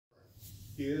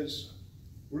is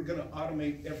we're going to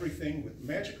automate everything with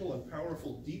magical and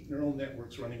powerful deep neural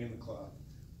networks running in the cloud.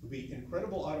 It'll be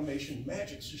incredible automation.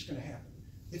 Magic's just going to happen.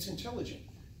 It's intelligent.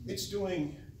 It's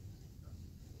doing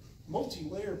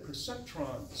multi-layer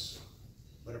perceptrons,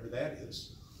 whatever that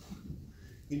is,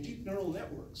 in deep neural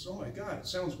networks. Oh my God, it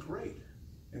sounds great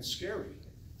and scary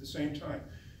at the same time.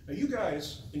 Now you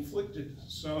guys inflicted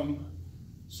some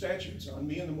statutes on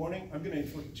me in the morning. I'm going to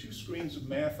inflict 2 screens of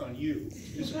math on you.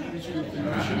 Just gives you the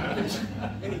notion that there's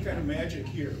any kind of magic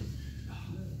here.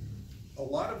 A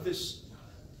lot of this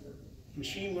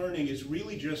machine learning is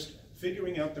really just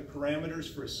figuring out the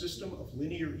parameters for a system of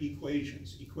linear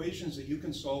equations, equations that you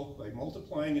can solve by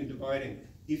multiplying and dividing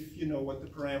if you know what the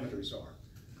parameters are.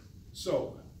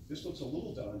 So this looks a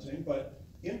little daunting, but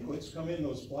inputs come in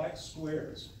those black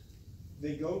squares.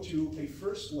 They go to a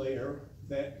first layer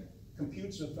that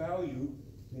computes a value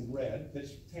in red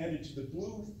that's handed to the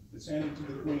blue, that's handed to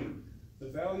the green. The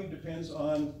value depends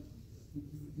on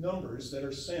numbers that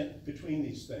are sent between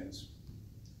these things.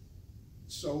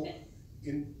 So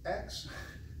in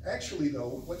actually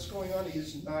though, what's going on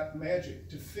is not magic.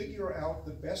 To figure out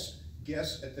the best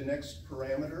guess at the next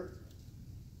parameter,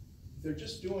 they're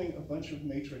just doing a bunch of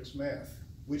matrix math,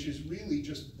 which is really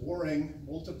just boring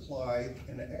multiply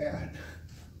and add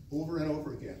over and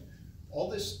over again. All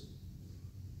this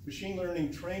machine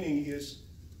learning training is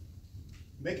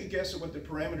make a guess at what the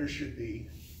parameters should be,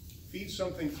 feed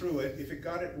something through it. If it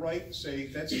got it right, say,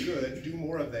 that's good, do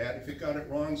more of that. If it got it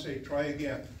wrong, say, try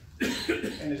again.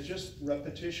 And it's just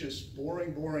repetitious,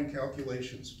 boring, boring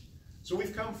calculations. So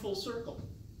we've come full circle.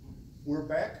 We're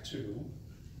back to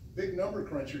big number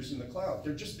crunchers in the cloud.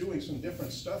 They're just doing some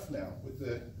different stuff now with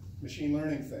the machine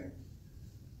learning thing.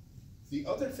 The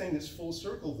other thing that's full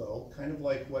circle though, kind of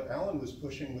like what Alan was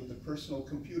pushing with the personal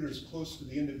computers close to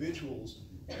the individuals,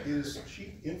 is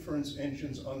cheap inference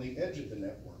engines on the edge of the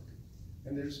network.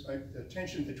 And there's a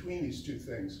tension between these two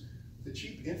things. The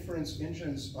cheap inference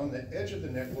engines on the edge of the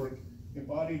network,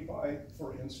 embodied by,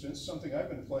 for instance, something I've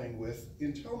been playing with,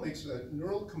 Intel makes a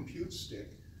neural compute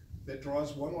stick that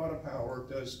draws 1 watt of power,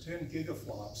 does 10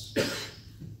 gigaflops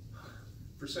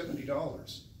for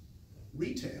 $70.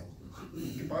 Retail.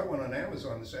 You can buy one on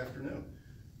Amazon this afternoon.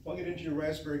 Plug it into your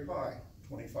Raspberry Pi,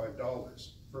 $25.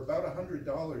 For about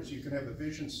 $100, you can have a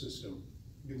vision system.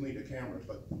 You'll need a camera,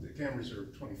 but the cameras are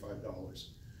 $25.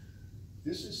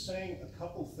 This is saying a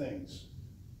couple things.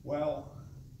 While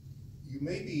you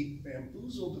may be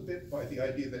bamboozled a bit by the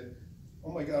idea that,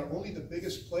 oh my God, only the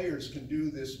biggest players can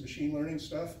do this machine learning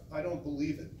stuff, I don't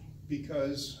believe it,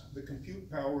 because the compute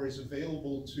power is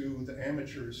available to the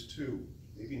amateurs too.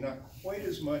 Maybe not quite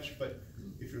as much, but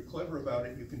if you're clever about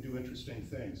it, you can do interesting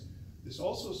things. This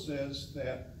also says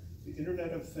that the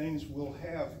Internet of Things will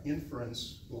have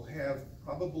inference, will have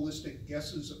probabilistic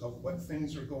guesses of what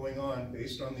things are going on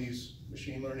based on these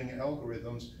machine learning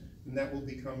algorithms, and that will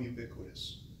become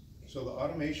ubiquitous. So the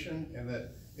automation and the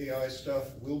AI stuff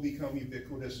will become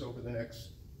ubiquitous over the next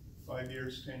 5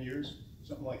 years, 10 years,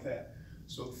 something like that.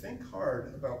 So think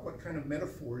hard about what kind of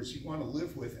metaphors you want to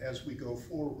live with as we go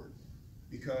forward,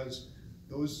 because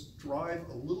those drive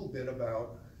a little bit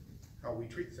about how we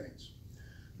treat things.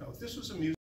 Now, if this was a music